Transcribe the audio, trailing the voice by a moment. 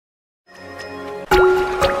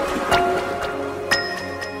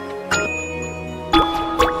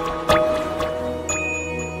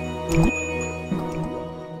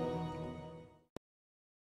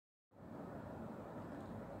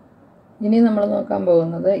ഇനി നമ്മൾ നോക്കാൻ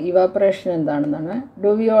പോകുന്നത് ഇവാപ്പറേഷൻ എന്താണെന്നാണ്. Do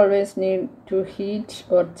we always need to heat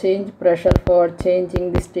or change pressure four changing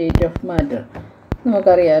the state of matter?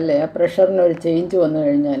 നമുക്കറിയാം അല്ലേ, ആ പ്രഷറിനൊരു ചേഞ്ച് വന്നു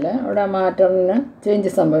കഴിഞ്ഞാൽ അവിടെ ആ മാറ്ററിന്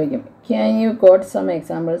ചേഞ്ച് സംഭവിക്കും. Can you coat some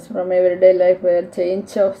examples from everyday life wear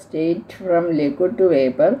change of state from liquid to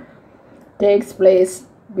vapour takes place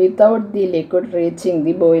without the liquid reaching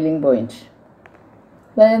the boiling point?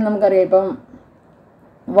 അതായത് നമുക്കറിയാം, ഇപ്പം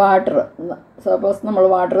വാട്ടർ, സപ്പോസ് നമ്മൾ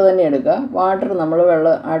വാട്ടർ തന്നെ എടുക്കുക. വാട്ടർ നമ്മൾ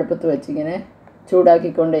വെള്ളം അടുപ്പത്ത് വെച്ചിങ്ങനെ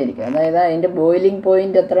ചൂടാക്കിക്കൊണ്ടേയിരിക്കുക. അതായത് അതിൻ്റെ ബോയിലിംഗ്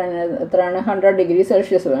പോയിൻ്റ് എത്രയാണ് 100 ഡിഗ്രി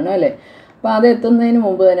സെൽഷ്യസ് വേണം അല്ലേ. അപ്പോൾ അത് എത്തുന്നതിന്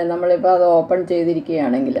മുമ്പ് തന്നെ നമ്മളിപ്പോൾ അത് ഓപ്പൺ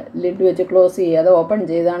ചെയ്തിരിക്കുകയാണെങ്കിൽ, ലിഡ് വെച്ച് ക്ലോസ് ചെയ്യാതെ ഓപ്പൺ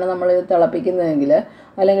ചെയ്താണ് നമ്മളിത് തിളപ്പിക്കുന്നതെങ്കിൽ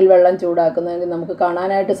അല്ലെങ്കിൽ വെള്ളം ചൂടാക്കുന്നതെങ്കിൽ നമുക്ക്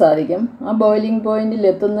കാണാനായിട്ട് സാധിക്കും, ആ ബോയിലിംഗ് പോയിൻറ്റിൽ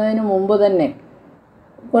എത്തുന്നതിന് മുമ്പ് തന്നെ,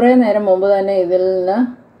 കുറേ നേരം മുമ്പ് തന്നെ ഇതിൽ നിന്ന്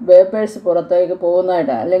വേപ്പേഴ്സ് പുറത്തേക്ക്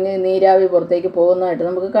പോകുന്നതായിട്ട് അല്ലെങ്കിൽ നീരാവി പുറത്തേക്ക് പോകുന്നതായിട്ട്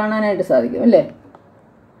നമുക്ക് കാണാനായിട്ട് സാധിക്കും അല്ലേ.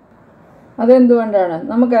 അതെന്തുകൊണ്ടാണ്?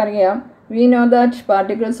 നമുക്കറിയാം, we know that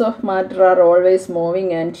particles of matter are always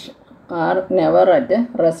moving and R never at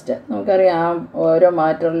rest. നമുക്കറിയാം, ഓരോ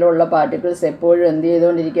മാറ്ററിലുള്ള പാർട്ടിക്കിൾസ് എപ്പോഴും എന്ത്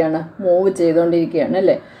ചെയ്തുകൊണ്ടിരിക്കുകയാണ്? മൂവ് ചെയ്തുകൊണ്ടിരിക്കുകയാണ്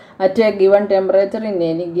അല്ലേ. At A given temperature in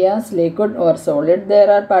any gas, liquid or solid,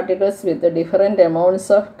 there R particles with different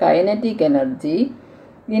amounts of kinetic energy.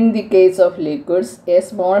 In the case of liquids, a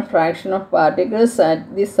small fraction of particles at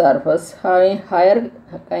the surface having higher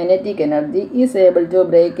kinetic energy is able to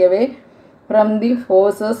break away from the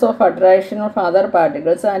forces of attraction of other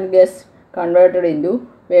particles and gets converted into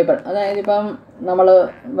vapor. അതായത് ഇപ്പം നമ്മൾ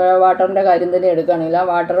വാട്ടറിൻ്റെ കാര്യം തന്നെ എടുക്കുകയാണെങ്കിൽ, ആ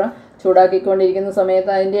water ചൂടാക്കിക്കൊണ്ടിരിക്കുന്ന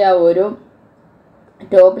സമയത്ത് അതിൻ്റെ ആ ഒരു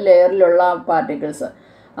ടോപ്പ് ലെയറിലുള്ള പാർട്ടിക്കിൾസ്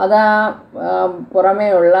അത്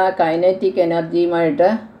പുറമേയുള്ള കൈനറ്റിക് എനർജിയുമായിട്ട്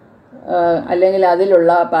അല്ലെങ്കിൽ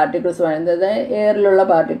അതിലുള്ള പാർട്ടിക്കിൾസുമായിട്ട്, അതായത് എയറിലുള്ള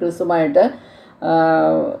പാർട്ടിക്കിൾസുമായിട്ട്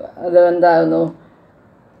അത് എന്താകുന്നു?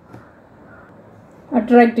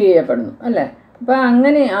 അട്രാക്റ്റ് ചെയ്യപ്പെടുന്നു അല്ലേ. അപ്പോൾ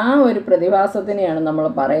അങ്ങനെ ആ ഒരു പ്രതിഭാസത്തിനെയാണ് നമ്മൾ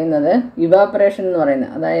പറയുന്നത് ഇവാപ്പറേഷൻ എന്ന്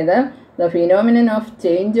പറയുന്നത്. അതായത് the phenomenon of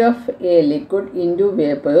change of A liquid into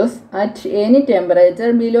vapours at any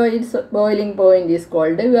temperature below it's boiling point is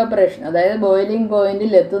called evaporation. അതായത് ബോയിലിംഗ്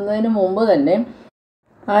പോയിൻറ്റിൽ എത്തുന്നതിന് മുമ്പ് തന്നെ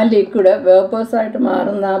ആ ലിക്വിഡ് വേപ്പേഴ്സായിട്ട്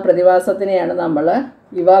മാറുന്ന ആ പ്രതിഭാസത്തിനെയാണ് നമ്മൾ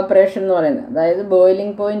ഇവാപ്പറേഷൻ എന്ന് പറയുന്നത്. അതായത്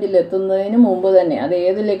ബോയിലിംഗ് പോയിൻറ്റിൽ എത്തുന്നതിന് മുമ്പ് തന്നെ അത്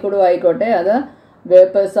ഏത് ലിക്വിഡും ആയിക്കോട്ടെ, അത്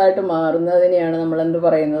വേപ്പേഴ്സായിട്ട് മാറുന്നതിനെയാണ് നമ്മൾ എന്ത്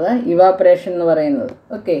പറയുന്നത്? ഇവാപ്പറേഷൻ എന്ന് പറയുന്നത്.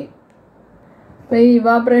 ഓക്കെ, അപ്പോൾ ഈ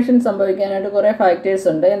ഇവാപ്പറേഷൻ സംഭവിക്കാനായിട്ട് കുറേ ഫാക്ടേഴ്സ്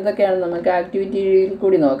ഉണ്ട്. എന്തൊക്കെയാണ് നമുക്ക് ആക്ടിവിറ്റിയിൽ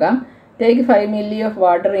കൂടി നോക്കാം. Take 5 ml of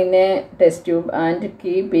water in a test tube and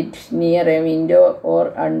keep it near a window or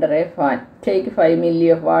under a fan. Take 5 ml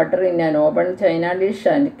of water in an open china dish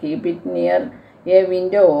and keep it near a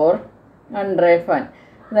window or under a fan.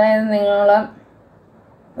 അതായത് നിങ്ങൾ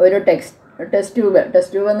ഒരു test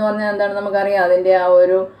tube എന്ന് പറഞ്ഞാൽ എന്താണ് നമുക്കറിയാം, അതിൻ്റെ ആ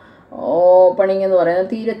ഒരു ഓപ്പണിംഗ് എന്ന്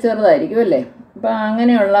പറയുന്നത് തീരെ ചെറുതായിരിക്കും അല്ലേ. അപ്പോൾ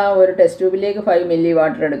അങ്ങനെയുള്ള ഒരു ടെസ്റ്റ് ട്യൂബിലേക്ക് 5 ml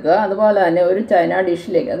വാട്ടർ എടുക്കുക. അതുപോലെ തന്നെ ഒരു ചൈന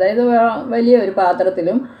ഡിഷിലേക്ക്, അതായത് വലിയ ഒരു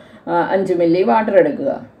പാത്രത്തിലും 5 ml വാട്ടർ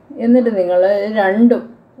എടുക്കുക. എന്നിട്ട് നിങ്ങൾ രണ്ടും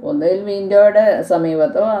ഒന്നുകിൽ വിൻഡോയുടെ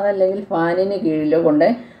സമീപത്തോ അതല്ലെങ്കിൽ ഫാനിന് കീഴിലോ കൊണ്ട്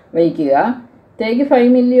വയ്ക്കുക. Take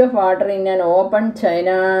 5 ml of water in an open China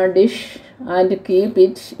dish and keep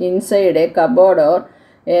it inside A cupboard or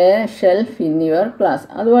A shelf in your class.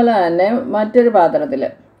 അതുപോലെ തന്നെ മറ്റൊരു പാത്രത്തിൽ,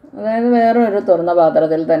 അതായത് വേറൊരു തുറന്ന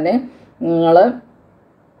പാത്രത്തിൽ തന്നെ നിങ്ങൾ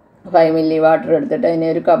 5 ml വാട്ടർ എടുത്തിട്ട് അതിനെ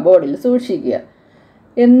ഒരു കബോർഡിൽ സൂക്ഷിക്കുക.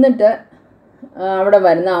 എന്നിട്ട് അവിടെ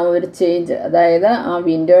വരുന്ന ആ ഒരു ചേഞ്ച്, അതായത് ആ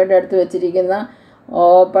വിൻഡോയുടെ അടുത്ത് വെച്ചിരിക്കുന്ന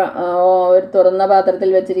ഒരു തുറന്ന പാത്രത്തിൽ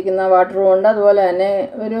വെച്ചിരിക്കുന്ന വാട്ടറും ഉണ്ട്, അതുപോലെ തന്നെ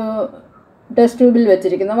ഒരു ടെസ്റ്റ് ട്യൂബിൽ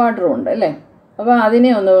വെച്ചിരിക്കുന്ന വാട്ടറും ഉണ്ട് അല്ലേ. അപ്പോൾ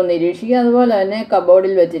അതിനെ ഒന്ന് നിരീക്ഷിക്കുക. അതുപോലെ തന്നെ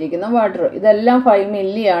കബോർഡിൽ വെച്ചിരിക്കുന്ന വാട്ടർ, ഇതെല്ലാം 5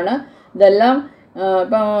 ml ആണ്. ഇതെല്ലാം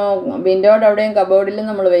ഇപ്പം വിൻഡോയുടെ അവിടെയും കബോർഡിലും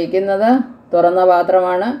നമ്മൾ വയ്ക്കുന്നത് തുറന്ന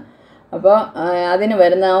പാത്രമാണ്. അപ്പോൾ അതിന്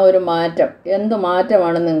വരുന്ന ആ ഒരു മാറ്റം, എന്ത്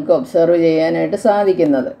മാറ്റമാണ് നിങ്ങൾക്ക് ഒബ്സർവ് ചെയ്യാനായിട്ട്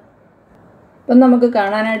സാധിക്കുന്നത്? അപ്പം നമുക്ക്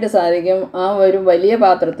കാണാനായിട്ട് സാധിക്കും, ആ ഒരു വലിയ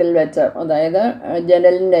പാത്രത്തിൽ വെച്ച, അതായത്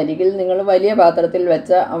ജനലിൻ്റെ അരികിൽ നിങ്ങൾ വലിയ പാത്രത്തിൽ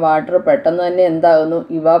വെച്ച വാട്ടർ പെട്ടെന്ന് തന്നെ എന്താകുന്നു?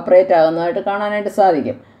 ഇവാപ്പറേറ്റ് ആകുന്നതായിട്ട് കാണാനായിട്ട്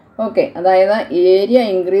സാധിക്കും. ഓക്കെ, അതായത് ഏരിയ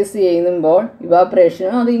ഇൻക്രീസ് ചെയ്യുമ്പോൾ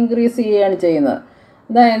ഇവാപ്പറേഷനും അത് ഇൻക്രീസ് ചെയ്യുകയാണ് ചെയ്യുന്നത്.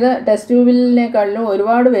 അതായത് ടെസ്റ്റ് ട്യൂബിലിനേക്കാളിലും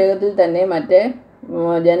ഒരുപാട് വേഗത്തിൽ തന്നെ മറ്റേ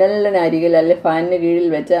ജനലിനരികിൽ അല്ലെങ്കിൽ ഫാനിന് കീഴിൽ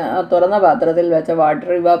വെച്ച ആ തുറന്ന പാത്രത്തിൽ വെച്ച വാട്ടർ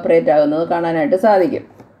ഇവാപ്പറേറ്റ് ആകുന്നത് കാണാനായിട്ട് സാധിക്കും.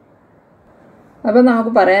 അപ്പോൾ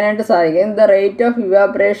നമുക്ക് പറയാനായിട്ട് സാധിക്കും, the rate of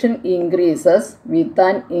evaporation increases with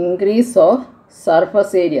an increase of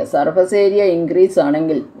surface area. Surface area increase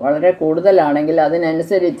ആണെങ്കിൽ, വളരെ കൂടുതലാണെങ്കിൽ,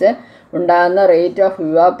 അതിനനുസരിച്ച് ഉണ്ടാകുന്ന റേറ്റ് ഓഫ്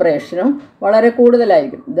ഇവാപ്പറേഷനും വളരെ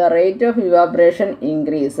കൂടുതലായിരിക്കും. The rate of evaporation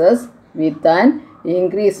increases with an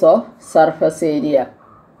increase of surface area.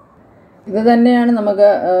 ഇത് തന്നെയാണ് നമുക്ക്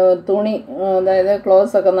തുണി, അതായത്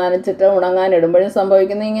ക്ലോത്ത്സ് ഒക്കെ നനച്ചിട്ട് ഉണങ്ങാനിടുമ്പോഴും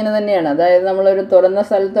സംഭവിക്കുന്നത് ഇങ്ങനെ തന്നെയാണ്. അതായത് നമ്മളൊരു തുറന്ന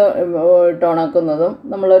സ്ഥലത്ത് ഇട്ട് ഉണക്കുന്നതും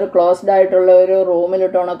നമ്മളൊരു ക്ലോസ്ഡ് ആയിട്ടുള്ള ഒരു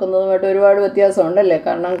റൂമിലിട്ട് ഉണക്കുന്നതുമായിട്ട് ഒരുപാട് വ്യത്യാസമുണ്ടല്ലേ.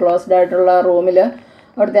 കാരണം ക്ലോസ്ഡ് ആയിട്ടുള്ള റൂമിൽ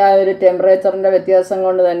അവിടുത്തെ ആ ഒരു ടെമ്പറേച്ചറിൻ്റെ വ്യത്യാസം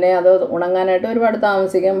കൊണ്ട് തന്നെ അത് ഉണങ്ങാനായിട്ട് ഒരുപാട്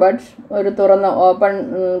താമസിക്കും. ബട്ട് ഒരു തുറന്ന ഓപ്പൺ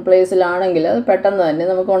പ്ലേസിലാണെങ്കിൽ അത് പെട്ടെന്ന് തന്നെ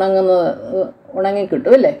നമുക്ക്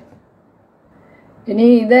ഉണങ്ങിക്കിട്ടും അല്ലേ. ഇനി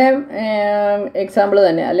ഇതേ എക്സാമ്പിൾ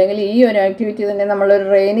തന്നെ, അല്ലെങ്കിൽ ഈ ഒരു ആക്ടിവിറ്റി തന്നെ നമ്മളൊരു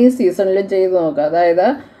റെയിനി സീസണിലും ചെയ്ത് നോക്കുക. അതായത്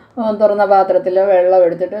തുറന്ന പാത്രത്തിൽ വെള്ളം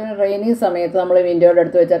എടുത്തിട്ട് റെയിനി സമയത്ത് നമ്മൾ വിൻഡോയുടെ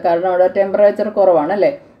അടുത്ത് വെച്ചാൽ, കാരണം അവിടെ ടെമ്പറേച്ചർ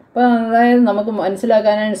കുറവാണല്ലേ. അപ്പോൾ അതായത് നമുക്ക്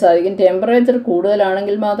മനസ്സിലാക്കാനായിട്ട് സാധിക്കും, ടെമ്പറേച്ചർ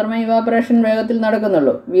കൂടുതലാണെങ്കിൽ മാത്രമേ ഇവാപറേഷൻ വേഗത്തിൽ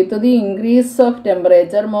നടക്കുന്നുള്ളൂ. With the increase of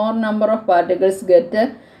temperature more number of particles get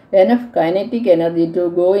enough kinetic energy to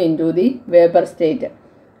go in to the vapour state.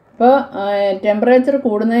 അപ്പോൾ ടെമ്പറേച്ചർ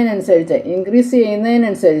കൂടുന്നതിനനുസരിച്ച്, ഇൻക്രീസ്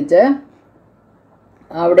ചെയ്യുന്നതിനനുസരിച്ച്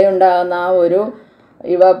അവിടെ ഉണ്ടാകുന്ന ആ ഒരു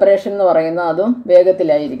ഇവാപറേഷൻ എന്ന് പറയുന്നത് അതും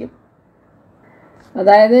വേഗത്തിലായിരിക്കും.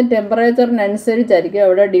 അതായത് ടെമ്പറേച്ചറിനനുസരിച്ചായിരിക്കും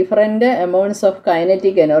അവിടെ different amounts of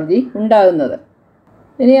kinetic energy ഉണ്ടാകുന്നത്.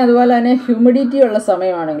 ഇനി അതുപോലെ തന്നെ ഹ്യൂമിഡിറ്റി ഉള്ള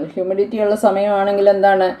സമയമാണെങ്കിൽ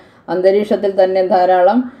എന്താണ്, അന്തരീക്ഷത്തിൽ തന്നെ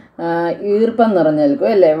ധാരാളം ഈർപ്പം നിറഞ്ഞു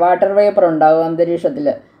നിൽക്കും അല്ലേ, വാട്ടർ വേപ്പർ ഉണ്ടാകും അന്തരീക്ഷത്തിൽ.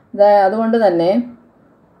 അതുകൊണ്ട് തന്നെ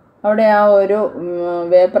അവിടെ ആ ഒരു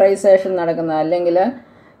വേപ്പറൈസേഷൻ നടക്കുന്ന, അല്ലെങ്കിൽ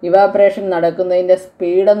ഇവാപറേഷൻ നടക്കുന്നതിൻ്റെ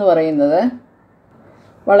സ്പീഡെന്ന് പറയുന്നത്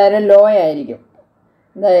വളരെ ലോ ആയിരിക്കും.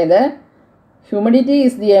 അതായത് humidity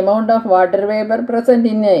is the amount of water vapour present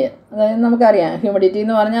in air. അതായത് നമുക്കറിയാം ഹ്യൂമിഡിറ്റി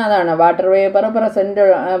എന്ന് പറഞ്ഞാൽ അതാണ്, വാട്ടർ വേപ്പർ പ്രസൻറ്റ്,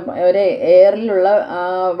 ഒരു എയറിലുള്ള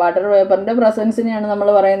വാട്ടർ വേപ്പറിൻ്റെ പ്രസൻസിനെയാണ് നമ്മൾ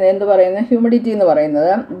പറയുന്നത് ഹ്യൂമിഡിറ്റി എന്ന്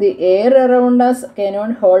പറയുന്നത്. The air around us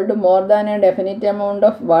cannot hold more than a definite amount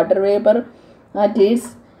of water vapor at its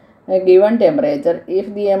given temperature. If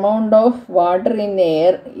the amount of water in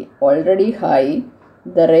air already high,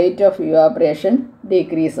 the rate of evaporation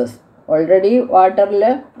decreases. Already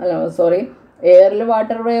എയറിൽ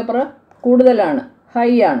water vapour കൂടുതലാണ്, high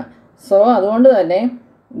ആണ്. So അതുകൊണ്ട് തന്നെ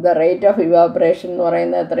the rate of evaporation എന്ന്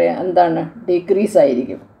പറയുന്നത് എന്താണ്, decrease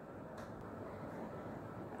ആയിരിക്കും.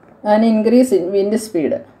 And increase in wind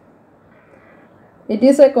speed. It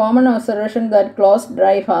is a common observation that clouds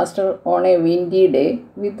dry faster on a windy day.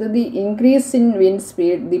 With the increase in wind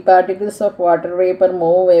speed, the particles of water vapor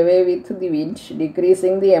move away with the wind,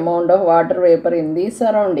 decreasing the amount of water vapor in the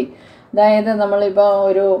surrounding. അതായത് നമ്മളിപ്പോൾ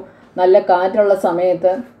ഒരു നല്ല കാറ്റുള്ള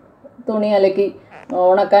സമയത്ത് തുണി അലക്കി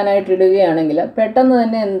ഉണക്കാനായിട്ട് ഇടുകയാണെങ്കിൽ പെട്ടെന്ന്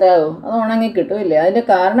തന്നെ എന്താകും, അത് ഉണങ്ങിക്കിട്ടും ഇല്ലേ. അതിൻ്റെ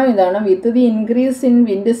കാരണം ഇതാണ്, with the increase in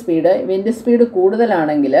wind speed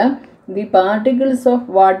കൂടുതലാണെങ്കിൽ the particles of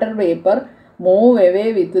water vapour move away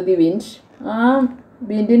with the wind. ആ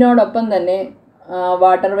വിൻഡിനോടൊപ്പം തന്നെ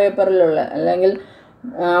വാട്ടർ വേപ്പറിലുള്ള അല്ലെങ്കിൽ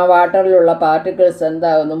വാട്ടറിലുള്ള പാർട്ടിക്കിൾസ്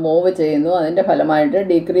എന്താകുന്നു, മൂവ് ചെയ്യുന്നു. അതിൻ്റെ ഫലമായിട്ട്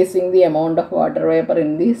decreasing the amount of water vapour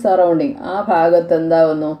in the surrounding. ആ ഭാഗത്ത്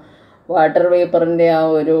എന്താകുന്നു, വാട്ടർ വേപ്പറിൻ്റെ ആ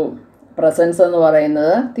ഒരു പ്രസൻസ് എന്ന്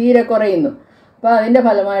പറയുന്നത് തീരെ കുറയുന്നു. അപ്പോൾ അതിൻ്റെ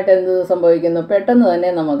ഫലമായിട്ട് എന്ത് സംഭവിക്കുന്നു, പെട്ടെന്ന്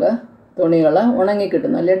തന്നെ നമുക്ക് തുണികൾ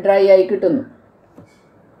ഉണങ്ങിക്കിട്ടുന്നു, അല്ലെങ്കിൽ ഡ്രൈ ആയി കിട്ടുന്നു.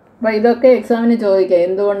 അപ്പോൾ ഇതൊക്കെ എക്സാമിന് ചോദിക്കുക,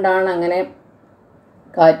 എന്തുകൊണ്ടാണ് അങ്ങനെ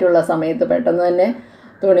കാറ്റുള്ള സമയത്ത് പെട്ടെന്ന് തന്നെ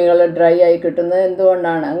തുണികൾ ഡ്രൈ ആയി കിട്ടുന്നത്,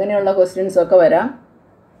 എന്തുകൊണ്ടാണ്, അങ്ങനെയുള്ള ക്വസ്റ്റ്യൻസൊക്കെ വരാം.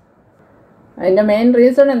 അതിൻ്റെ മെയിൻ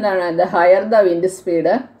റീസൺ എന്താണ്, the higher the wind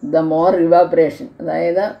speed the more evaporation.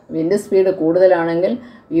 അതായത് വിൻഡ് സ്പീഡ് കൂടുതലാണെങ്കിൽ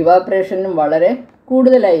ഇവാപറേഷനും വളരെ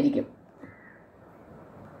കൂടുതലായിരിക്കും.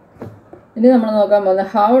 ഇനി നമ്മൾ നോക്കാൻ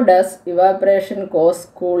പോകുന്നത്, how does evaporation cos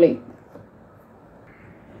cooling.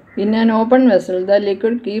 In an open vessel, the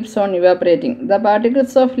liquid keeps on evaporating. The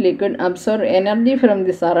particles of liquid absorb energy from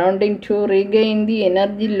the surrounding to regain the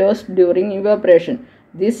energy lost during evaporation.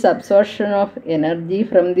 This absorption of energy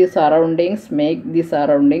from the surroundings make the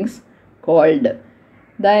surroundings cold.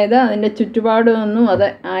 അതായത് അതിൻ്റെ ചുറ്റുപാടൊന്നും അത്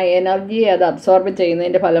ആ എനർജിയെ അത് absorb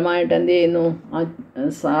ചെയ്യുന്നതിൻ്റെ ഫലമായിട്ട് എന്ത് ചെയ്യുന്നു, ആ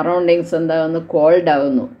സറൗണ്ടിങ്സ് എന്താകുന്നു, കോൾഡ്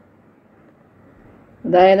ആകുന്നു.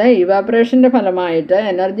 അതായത് ഇവാപറേഷൻ്റെ ഫലമായിട്ട്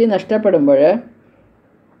എനർജി നഷ്ടപ്പെടുമ്പോൾ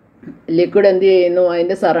ലിക്വിഡ് എന്ത് ചെയ്യുന്നു,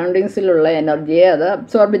 അതിൻ്റെ സറൗണ്ടിങ്സിലുള്ള എനർജിയെ അത്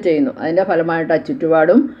അബ്സോർബ് ചെയ്യുന്നു. അതിൻ്റെ ഫലമായിട്ട് ആ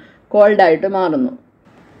ചുറ്റുപാടും കോൾഡായിട്ട് മാറുന്നു.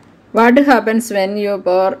 What happens when you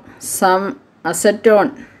pore some acetone,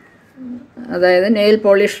 അതായത് nail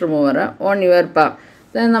polish remover, on your palm.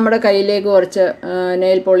 അതായത് നമ്മുടെ കയ്യിലേക്ക് കുറച്ച്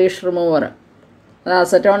നെയിൽ പോളിഷ് റിമൂവർ, അത്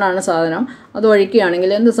അസറ്റോണാണ് സാധനം, അത്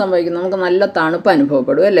ഒഴിക്കുകയാണെങ്കിൽ എന്ത് സംഭവിക്കും, നമുക്ക് നല്ല തണുപ്പ്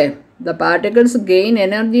അനുഭവപ്പെടും അല്ലേ. The particles gain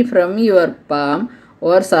energy from your palm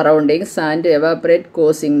or surroundings and എവാപറേറ്റ്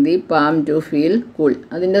causing the palm to feel cool.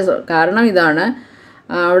 അതിൻ്റെ കാരണം ഇതാണ്,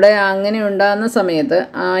 അവിടെ അങ്ങനെ ഉണ്ടാകുന്ന സമയത്ത്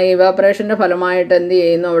ആ ഇവാപറേഷൻ്റെ ഫലമായിട്ട് എന്ത്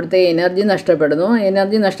ചെയ്യുന്നു, അവിടുത്തെ എനർജി നഷ്ടപ്പെടുന്നു.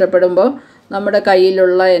 എനർജി നഷ്ടപ്പെടുമ്പോൾ നമ്മുടെ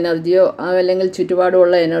കയ്യിലുള്ള എനർജിയോ അല്ലെങ്കിൽ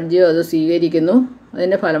ചുറ്റുപാടുമുള്ള എനർജിയോ അത് സ്വീകരിക്കുന്നു.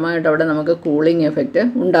 അതിൻ്റെ ഫലമായിട്ട് അവിടെ നമുക്ക് കൂളിംഗ് എഫക്റ്റ്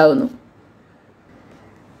ഉണ്ടാകുന്നു.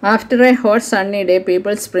 After a hot sunny day,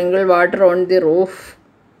 people sprinkle water on the roof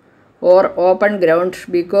or open ground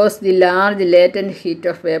because the large latent heat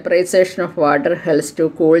of vaporization of water helps to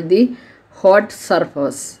cool the hot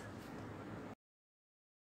surface.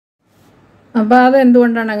 അപ്പോൾ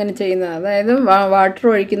അതെന്തുകൊണ്ടാണ് അങ്ങനെ ചെയ്യുന്നത്? അതായത് water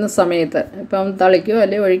ഒഴിക്കുന്ന സമയത്ത്, ഇപ്പം തളിക്കുകയോ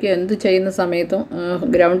അല്ലെങ്കിൽ ഒഴിക്കുകയോ എന്ത് ചെയ്യുന്ന സമയത്തും,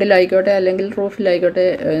 ഗ്രൗണ്ടിലായിക്കോട്ടെ അല്ലെങ്കിൽ റൂഫിലായിക്കോട്ടെ,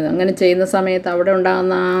 അങ്ങനെ ചെയ്യുന്ന സമയത്ത് അവിടെ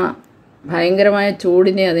ഉണ്ടാകുന്ന ആ ഭയങ്കരമായ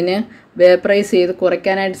ചൂടിനെ അതിന് വേപ്പറൈസ് ചെയ്ത്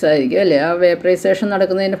കുറയ്ക്കാനായിട്ട് സാധിക്കും അല്ലേ? ആ വേപ്പറൈസേഷൻ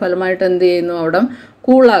നടക്കുന്നതിൻ്റെ ഫലമായിട്ട് എന്ത് ചെയ്യുന്നു? അവിടെ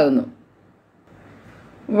കൂളാകുന്നു.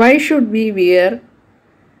 Why should we wear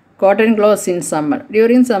cotton clothes in summer?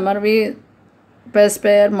 During summer we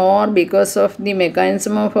perspire more because of the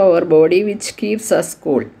mechanism of our body which keeps us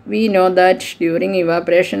cool. We know that during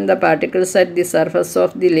evaporation the particles at the surface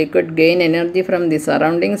of the liquid gain energy from the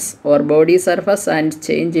surroundings or body surface and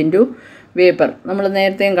change into vapour. നമ്മൾ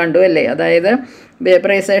നേരത്തെയും കണ്ടു അല്ലേ? അതായത്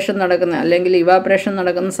vaporisation നടക്കുന്ന അല്ലെങ്കിൽ evaporation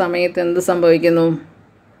നടക്കുന്ന സമയത്ത് എന്ത് സംഭവിക്കുന്നു?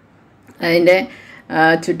 അതിൻ്റെ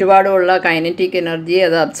ചുറ്റുപാടുമുള്ള കൈനറ്റിക് എനർജി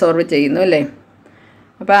അത് അബ്സോർബ് ചെയ്യുന്നു അല്ലേ?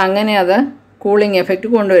 അപ്പോൾ അങ്ങനെ അത് കൂളിംഗ് എഫക്റ്റ്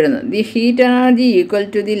കൊണ്ടുവരുന്നു. The heat energy equal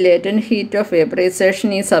to the latent heat of vaporisation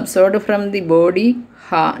is absorbed from the body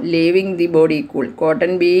living the body cool.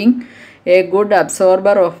 Cotton being A good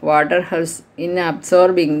absorber of water helps in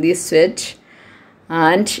absorbing the sweat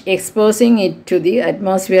and exposing it to the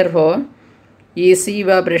atmosphere four easy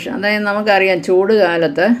evaporation. അതായത് നമുക്കറിയാം ചൂട്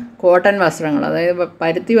കാലത്ത് cotton വസ്ത്രങ്ങൾ, അതായത്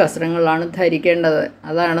പരുത്തി വസ്ത്രങ്ങളാണ് ധരിക്കേണ്ടത്.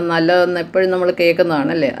 അതാണ് നല്ലതെന്ന് എപ്പോഴും നമ്മൾ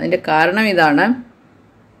കേൾക്കുന്നതാണല്ലേ? അതിൻ്റെ കാരണം ഇതാണ്,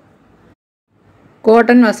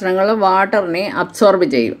 കോട്ടൺ വസ്ത്രങ്ങൾ വാട്ടറിനെ അബ്സോർബ്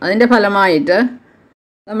ചെയ്യും. അതിൻ്റെ ഫലമായിട്ട്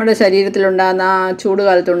നമ്മുടെ ശരീരത്തിലുണ്ടാകുന്ന ആ ചൂട്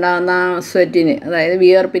കാലത്തുണ്ടാകുന്ന സ്വെറ്റിന്, അതായത്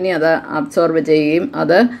വിയർപ്പിനെ അത് അബ്സോർബ് ചെയ്യുകയും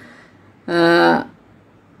അത്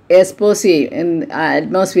എക്സ്പോസ് ചെയ്യും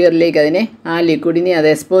അറ്റ്മോസ്ഫിയറിലേക്ക്, അതിനെ ആ ലിക്വിഡിനെ അത്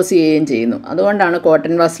എക്സ്പോസ് ചെയ്യുകയും ചെയ്യുന്നു. അതുകൊണ്ടാണ്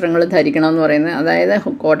കോട്ടൺ വസ്ത്രങ്ങൾ ധരിക്കണമെന്ന് പറയുന്നത്. അതായത്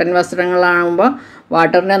കോട്ടൺ വസ്ത്രങ്ങളാകുമ്പോൾ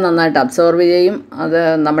വാട്ടറിനെ നന്നായിട്ട് അബ്സോർബ് ചെയ്യും. അത്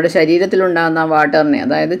നമ്മുടെ ശരീരത്തിലുണ്ടാകുന്ന വാട്ടറിനെ,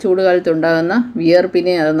 അതായത് ചൂടുകാലത്തുണ്ടാകുന്ന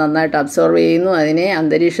വിയർപ്പിനെ അത് നന്നായിട്ട് അബ്സോർബ് ചെയ്യുന്നു. അതിനെ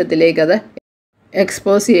അന്തരീക്ഷത്തിലേക്ക് അത്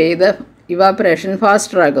എക്സ്പോസ് ചെയ്ത് ഇവാപറേഷൻ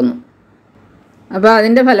ഫാസ്റ്ററാക്കുന്നു. അപ്പോൾ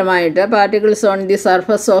അതിൻ്റെ ഫലമായിട്ട് particles on the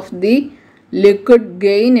surface of the liquid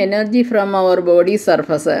gain energy from our body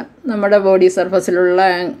surface. നമ്മുടെ ബോഡി സർഫസിലുള്ള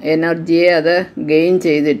എനർജിയെ അത് ഗെയിൻ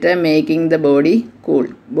ചെയ്തിട്ട് മേക്കിംഗ് ദ ബോഡി കൂൾ,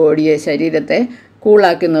 ബോഡിയെ, ശരീരത്തെ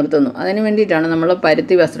കൂളാക്കി നിർത്തുന്നു. അതിന് വേണ്ടിയിട്ടാണ് നമ്മൾ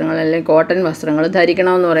പരുത്തി വസ്ത്രങ്ങൾ അല്ലെങ്കിൽ കോട്ടൺ വസ്ത്രങ്ങൾ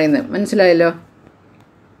ധരിക്കണമെന്ന് പറയുന്നത്. മനസ്സിലായല്ലോ?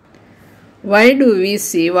 Why do we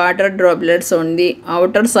sea water droplets on the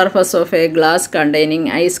outer surface of A glass containing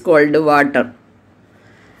ice called water?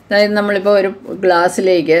 അതായത് നമ്മളിപ്പോൾ ഒരു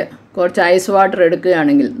ഗ്ലാസ്സിലേക്ക് കുറച്ച് ഐസ് വാട്ടർ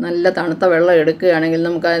എടുക്കുകയാണെങ്കിൽ, നല്ല തണുത്ത വെള്ളം എടുക്കുകയാണെങ്കിൽ,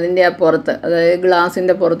 നമുക്ക് അതിൻ്റെ ആ പുറത്ത്, അതായത്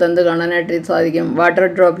ഗ്ലാസിൻ്റെ പുറത്ത് എന്ത് കാണാനായിട്ട് സാധിക്കും? വാട്ടർ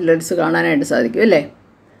ഡ്രോപ്ലെറ്റ്സ് കാണാനായിട്ട് സാധിക്കും അല്ലേ?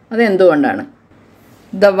 അതെന്തുകൊണ്ടാണ്?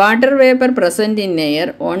 The water vapour present in air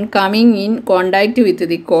on coming in contact with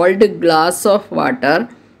the called glass of water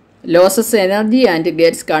losses energy and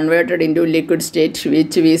gets converted in to liquid state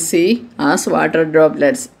which we see as water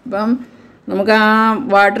droplets. അപ്പം നമുക്ക് ആ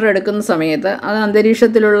water എടുക്കുന്ന സമയത്ത് അത്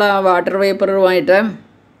അന്തരീക്ഷത്തിലുള്ള water വേപ്പറുമായിട്ട്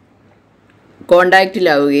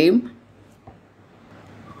കോണ്ടാക്റ്റിലാവുകയും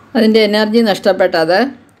അതിൻ്റെ energy നഷ്ടപ്പെട്ടത്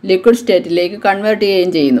liquid സ്റ്റേറ്റിലേക്ക് convert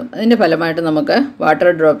ചെയ്യുകയും ചെയ്യുന്നു. അതിൻ്റെ ഫലമായിട്ട് നമുക്ക് വാട്ടർ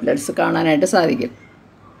ഡ്രോപ്ലെറ്റ്സ് കാണാനായിട്ട് സാധിക്കും.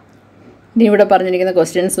 ഇനി ഇവിടെ പറഞ്ഞിരിക്കുന്ന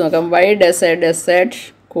ക്വസ്റ്റ്യൻസ് നോക്കാം. Why does A desert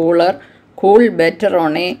cooler cool better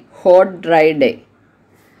on A hot dry day?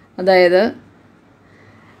 അതായത്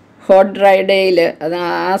ഹോട്ട് ഡ്രൈ ഡേയിൽ അത്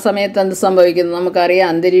ആ സമയത്ത് എന്ത് സംഭവിക്കുന്നു? നമുക്കറിയാം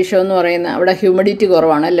അന്തരീക്ഷം എന്ന് പറയുന്നത് അവിടെ ഹ്യൂമിഡിറ്റി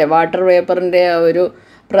കുറവാണ് അല്ലേ? വാട്ടർ വേപ്പറിൻ്റെ ആ ഒരു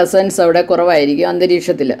പ്രസൻസ് അവിടെ കുറവായിരിക്കും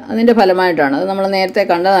അന്തരീക്ഷത്തിൽ. അതിൻ്റെ ഫലമായിട്ടാണ്, അത് നമ്മൾ നേരത്തെ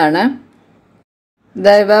കണ്ടതാണ്.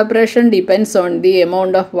 The എവാപറേഷൻ depends on the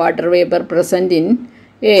amount of water vapour present in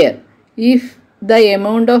air. If the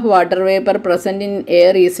amount of water vapour present in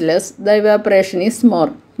air is less the എവാപറേഷൻ is more.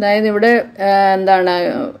 അതായത് ഇവിടെ എന്താണ്,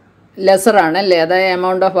 ലെസറാണ് അല്ലേ? അതായത്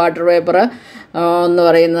എമൗണ്ട് ഓഫ് വാട്ടർ വേപ്പർ എന്ന്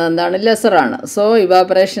പറയുന്നത് എന്താണ്? ലെസറാണ്. സോ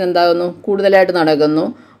ഇവാപറേഷൻ എന്താകുന്നു? കൂടുതലായിട്ട് നടക്കുന്നു.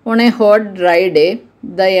 On A hot dry day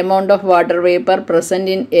the amount of water vapor present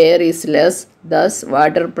in air is less, thus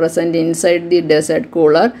water present inside the desert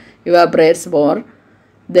cooler evaporates more,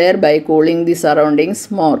 thereby cooling the surroundings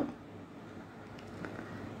more.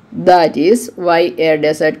 That is why a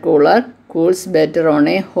desert cooler cools better on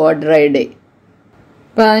a hot dry day.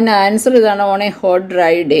 അപ്പോൾ അതിൻ്റെ answer ഇതാണ്. On A hot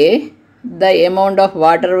dry day the amount of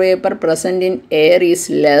water vapor present in air is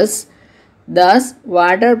less, thus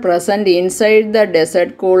water present inside the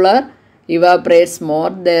desert cooler evaporates more,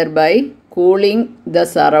 thereby cooling the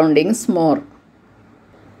surroundings more.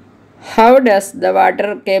 How does the water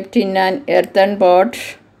kept in an earthen pot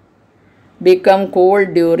become cool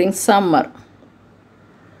during summer?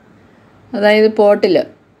 അതായത് പോട്ടിൽ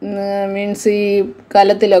means ഈ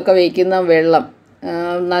കലത്തിലൊക്കെ വയ്ക്കുന്ന വെള്ളം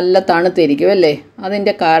നല്ല തണുത്തിരിക്കും അല്ലേ?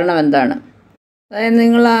 അതിൻ്റെ കാരണം എന്താണ്? അതായത്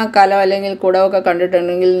നിങ്ങൾ ആ കലം അല്ലെങ്കിൽ കുടമൊക്കെ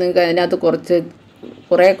കണ്ടിട്ടുണ്ടെങ്കിൽ നിങ്ങൾക്ക് അതിനകത്ത്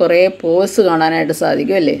കുറേ പോഴ്സ് കാണാനായിട്ട്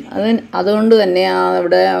സാധിക്കും അല്ലേ? അതുകൊണ്ട് തന്നെ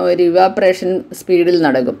അവിടെ ഒരു ഇവാപ്രേഷൻ സ്പീഡിൽ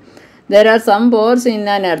നടക്കും. There are some pores in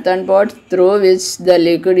an earthen pot through which the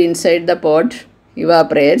liquid inside the pot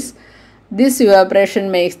evaporates. This evaporation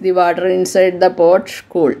makes the water inside the pot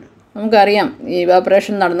cool. നമുക്കറിയാം ഈ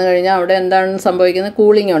ഇവാപ്രേഷൻ നടന്നു കഴിഞ്ഞാൽ അവിടെ എന്താണ് സംഭവിക്കുന്നത്?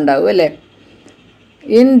 കൂളിംഗ് ഉണ്ടാകും അല്ലേ?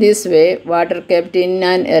 In this way, water kept in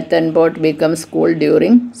an earthen pot becomes cool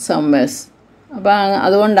during summers. അപ്പോൾ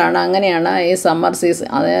അതുകൊണ്ടാണ് അങ്ങനെയാണ് ഈ സമ്മർ സീസൺ,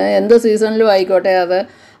 എന്ത് സീസണിലും ആയിക്കോട്ടെ, അത്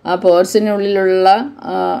ആ പോർസിനുള്ളിലുള്ള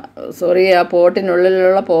ആ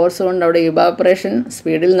പോട്ടിനുള്ളിലുള്ള പോർസ് കൊണ്ട് അവിടെ ഇവാപ്രേഷൻ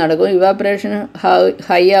സ്പീഡിൽ നടക്കും. ഇവാപ്രേഷൻ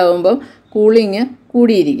ഹൈ ആകുമ്പോൾ കൂളിങ്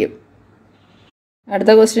കൂടിയിരിക്കും.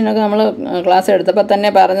 അടുത്ത ക്വസ്റ്റ്യനൊക്കെ നമ്മൾ ക്ലാസ് എടുത്തപ്പോൾ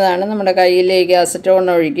തന്നെ പറഞ്ഞതാണ്. നമ്മുടെ കയ്യിലേക്ക് അസറ്റോൺ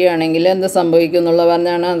ഒഴിക്കുകയാണെങ്കിൽ എന്ത് സംഭവിക്കും എന്നുള്ളത്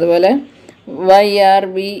പറഞ്ഞാണ്. അതുപോലെ why are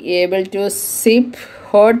we able to sip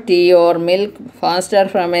hot tea or milk faster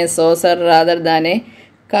from a saucer rather than a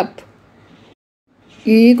cup?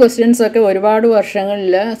 ഈ ക്വസ്റ്റ്യൻസൊക്കെ ഒരുപാട്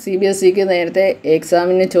വർഷങ്ങളിൽ CBSEക്ക് നേരത്തെ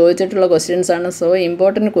എക്സാമിന് ചോദിച്ചിട്ടുള്ള ക്വസ്റ്റ്യൻസാണ്. So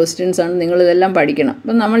important ക്വസ്റ്റ്യൻസാണ്. നിങ്ങളിതെല്ലാം പഠിക്കണം.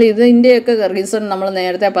 അപ്പം നമ്മൾ ഇതിൻ്റെയൊക്കെ റീസൺ നമ്മൾ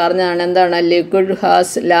നേരത്തെ പറഞ്ഞതാണ്. എന്താണ്? Liquid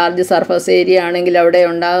has large surface area ആണെങ്കിൽ അവിടെ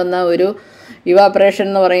ഉണ്ടാകുന്ന ഒരു ഇവാപ്രേഷൻ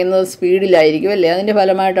എന്ന് പറയുന്നത് സ്പീഡിലായിരിക്കും അല്ലേ? അതിൻ്റെ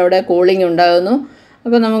ഫലമായിട്ട് അവിടെ കൂളിംഗ് ഉണ്ടാകുന്നു.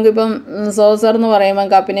 അപ്പോൾ നമുക്കിപ്പം സോസർ എന്ന് പറയുമ്പോൾ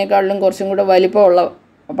കപ്പിനേക്കാളിലും കുറച്ചും കൂടെ വലിപ്പമുള്ള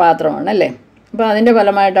പാത്രമാണ് അല്ലേ? അപ്പോൾ അതിൻ്റെ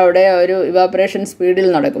ഫലമായിട്ട് അവിടെ ഒരു ഇവാപ്രേഷൻ സ്പീഡിൽ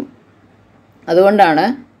നടക്കും. അതുകൊണ്ടാണ്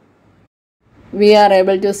we are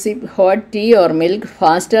able to sip hot tea or milk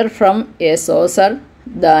faster from a saucer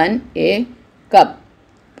than a cup.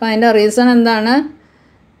 അപ്പോൾ അതിൻ്റെ റീസൺ എന്താണ്?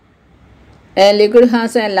 A liquid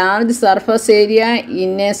has a large surface area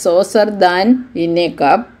in a saucer than in a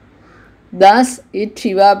cup. Thus, it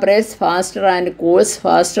evaporates faster and cools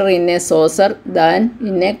faster in a saucer than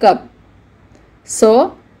in a cup. So,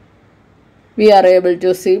 we are able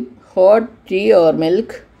to sip hot tea or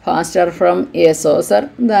milk faster from a saucer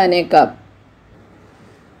than a cup.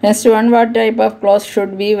 Next one, what type of clothes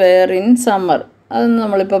should we wear in summer? അത്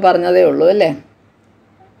നമ്മളിപ്പോൾ പറഞ്ഞതേ ഉള്ളൂ അല്ലേ?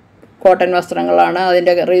 Cotton വസ്ത്രങ്ങളാണ്.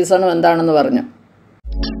 അതിൻ്റെ റീസണും എന്താണെന്ന് പറഞ്ഞു.